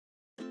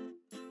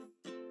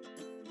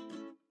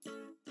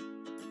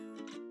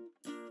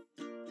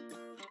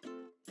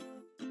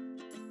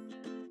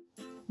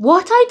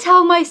What I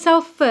Tell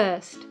Myself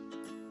First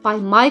by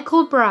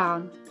Michael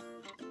Brown.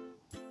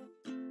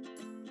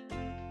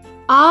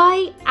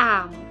 I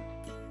am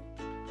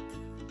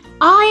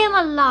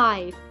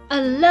alive,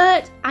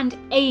 alert and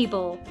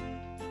able.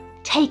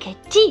 Take a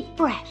deep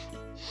breath.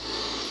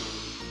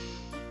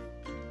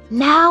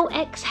 Now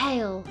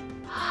exhale.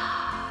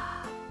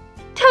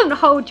 Don't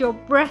hold your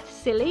breath,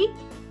 silly.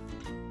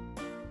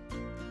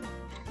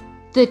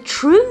 The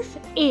truth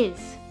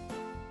is,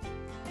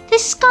 the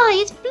sky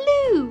is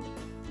blue.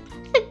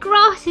 The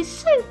grass is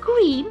so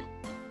green.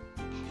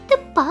 The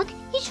bug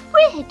is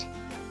red.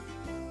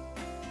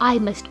 I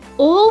must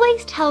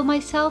always tell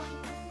myself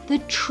the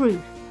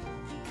truth.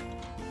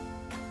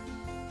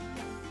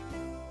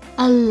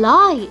 A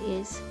lie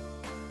is,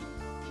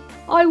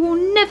 I will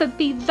never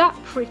be that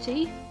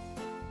pretty.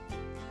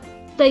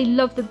 They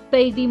love the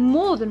baby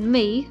more than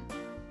me.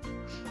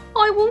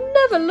 I will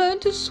never learn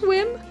to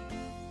swim.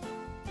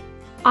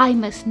 I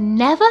must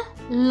never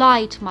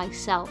lie to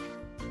myself,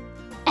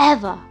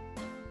 ever.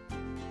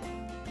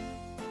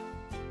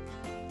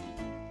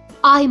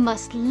 I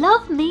must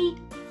love me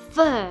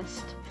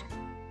first.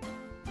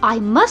 I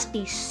must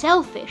be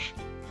selfish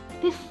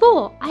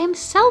before I am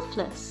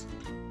selfless.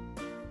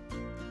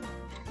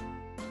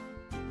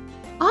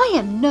 I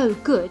am no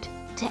good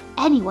to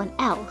anyone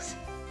else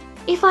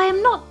if I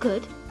am not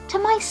good to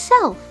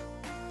myself.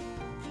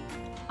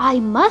 I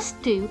must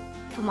do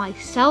for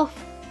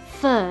myself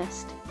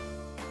first.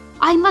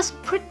 I must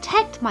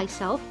protect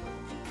myself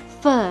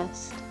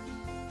first.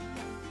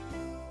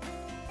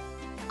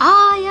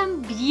 I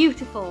am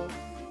beautiful,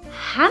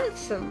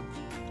 handsome.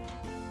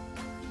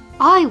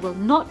 I will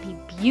not be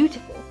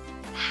beautiful,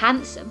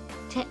 handsome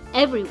to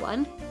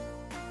everyone.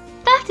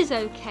 That is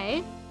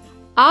okay.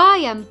 I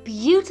am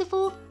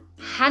beautiful,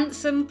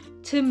 handsome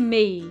to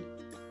me.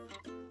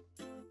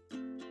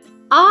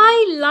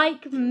 I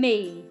like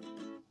me.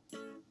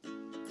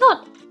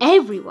 Not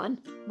everyone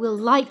will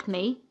like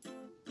me.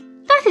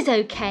 That is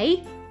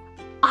okay.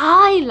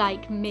 I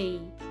like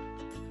me.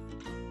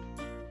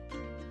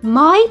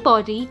 My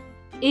body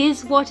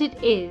is what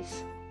it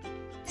is.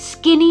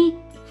 Skinny,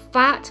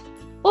 fat,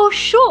 or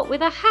short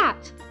with a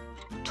hat.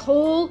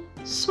 Tall,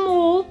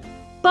 small,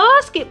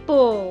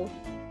 basketball.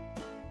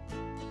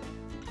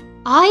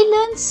 I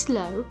learn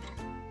slow,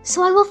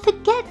 so I will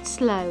forget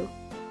slow.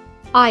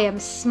 I am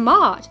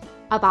smart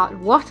about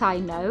what I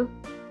know.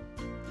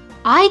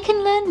 I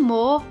can learn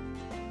more.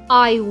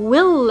 I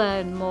will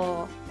learn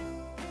more.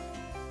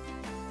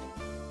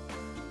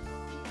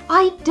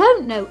 I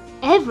don't know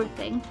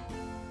everything.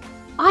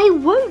 I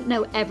won't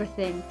know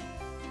everything.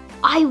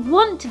 I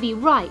want to be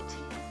right,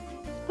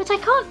 but I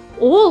can't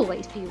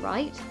always be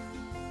right.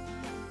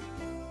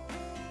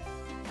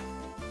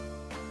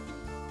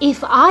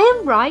 If I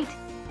am right,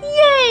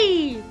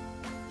 yay!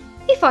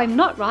 If I'm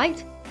not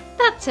right,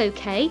 that's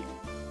okay.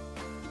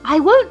 I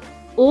won't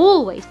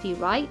always be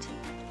right.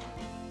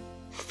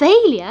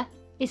 Failure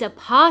is a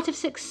part of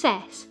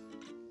success.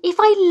 If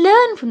I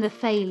learn from the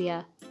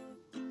failure,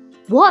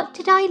 what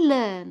did I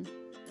learn?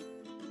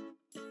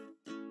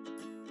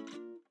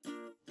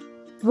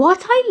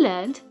 What I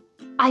learned,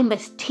 I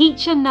must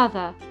teach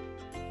another.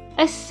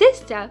 A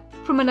sister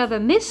from another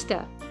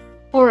mister,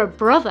 or a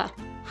brother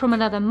from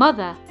another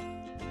mother.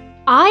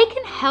 I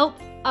can help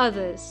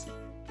others.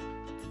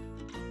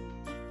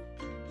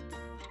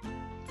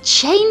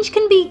 Change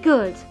can be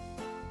good.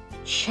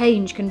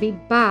 Change can be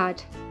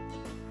bad.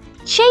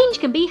 Change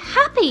can be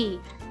happy.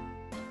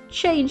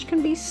 Change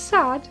can be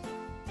sad.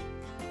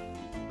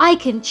 I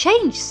can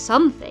change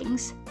some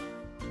things.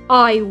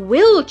 I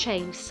will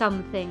change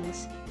some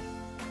things.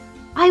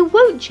 I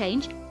won't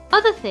change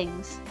other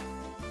things.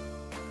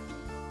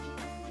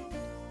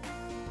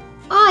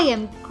 I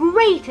am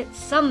great at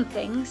some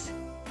things.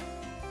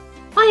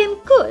 I am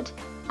good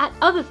at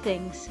other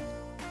things.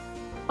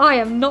 I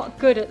am not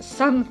good at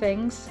some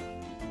things.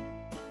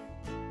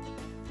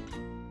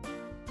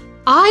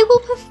 I will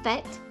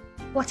perfect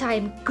what I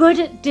am good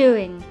at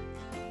doing.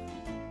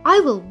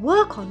 I will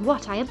work on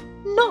what I am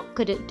not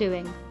good at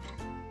doing.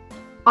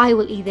 I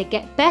will either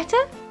get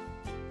better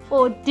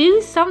or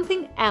do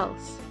something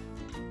else.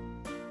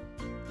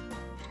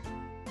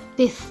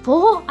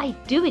 Before I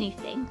do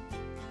anything,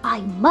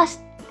 I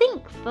must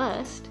think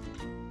first.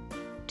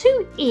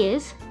 2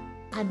 ears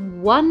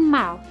and 1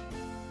 mouth.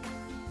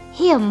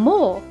 Hear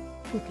more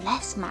with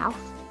less mouth.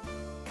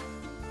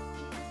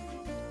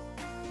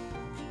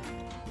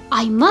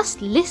 I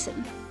must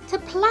listen to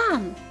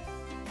plan.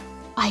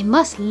 I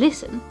must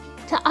listen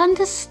to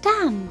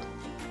understand.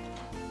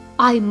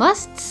 I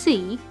must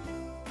see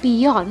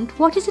beyond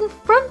what is in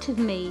front of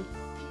me.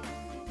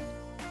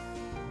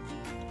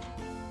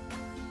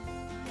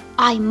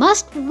 I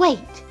must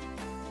wait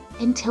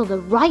until the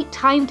right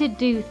time to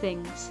do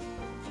things.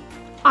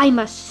 I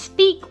must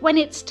speak when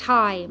it's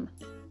time.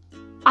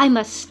 I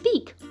must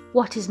speak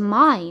what is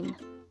mine.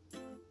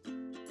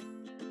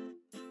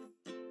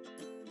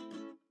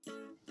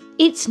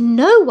 It's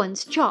no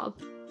one's job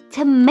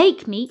to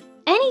make me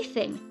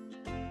anything.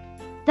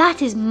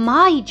 That is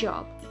my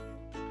job.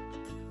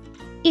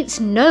 It's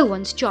no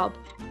one's job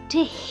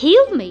to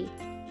heal me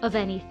of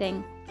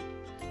anything.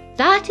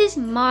 That is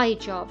my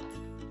job.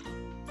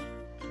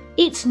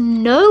 It's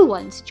no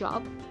one's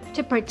job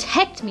to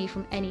protect me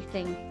from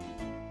anything.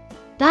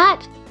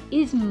 That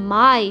is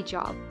my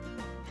job.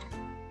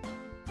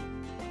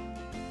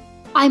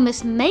 I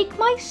must make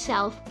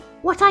myself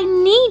what I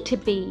need to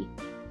be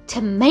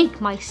to make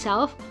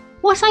myself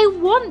what I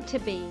want to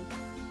be.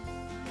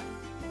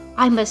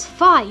 I must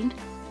find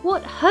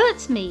what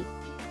hurts me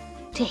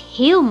to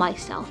heal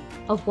myself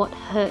of what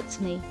hurts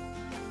me.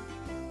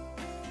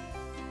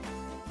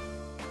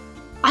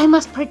 I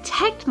must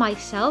protect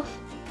myself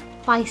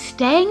by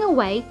staying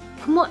away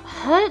from what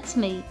hurts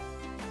me.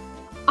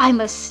 I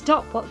must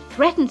stop what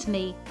threatens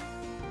me.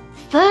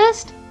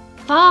 First,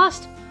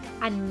 fast,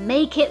 and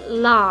make it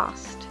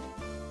last.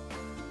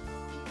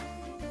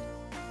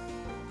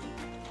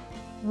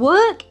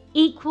 Work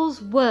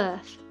equals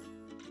worth.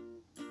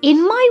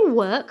 In my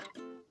work,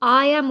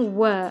 I am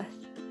worth.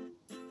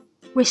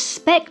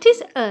 Respect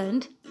is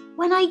earned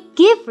when I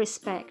give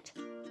respect.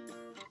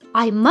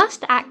 I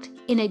must act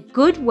in a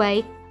good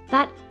way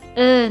that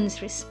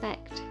earns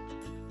respect.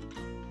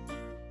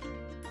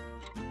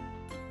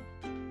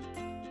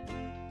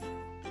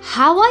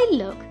 How I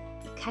look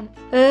can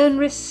earn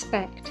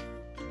respect.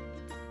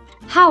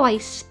 How I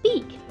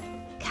speak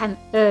can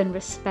earn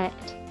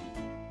respect.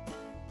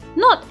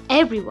 Not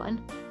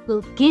everyone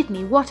will give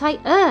me what I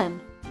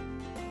earn.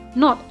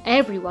 Not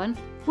everyone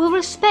will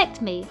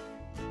respect me.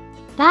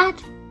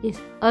 That is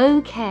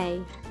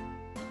okay.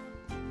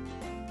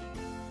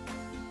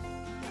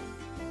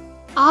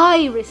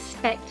 I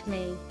respect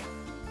me.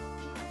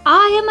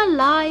 I am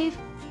alive,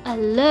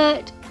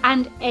 alert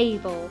and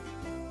able.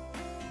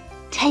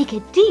 Take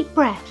a deep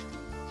breath.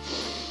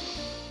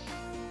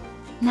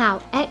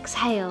 Now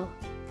exhale.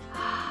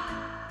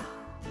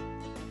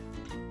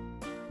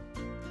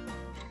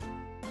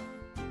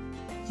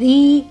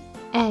 The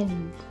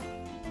end.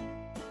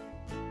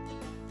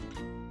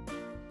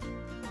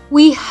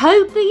 We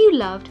hope that you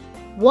loved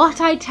What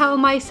I Tell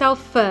Myself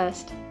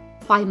First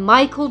by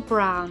Michael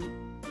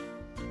Brown.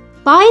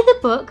 Buy the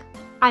book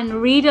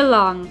and read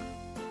along.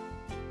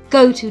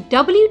 Go to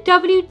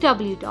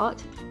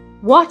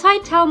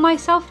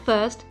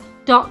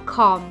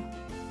www.whatitellmyselffirst.com.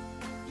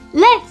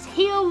 Let's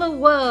heal the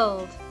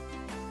world!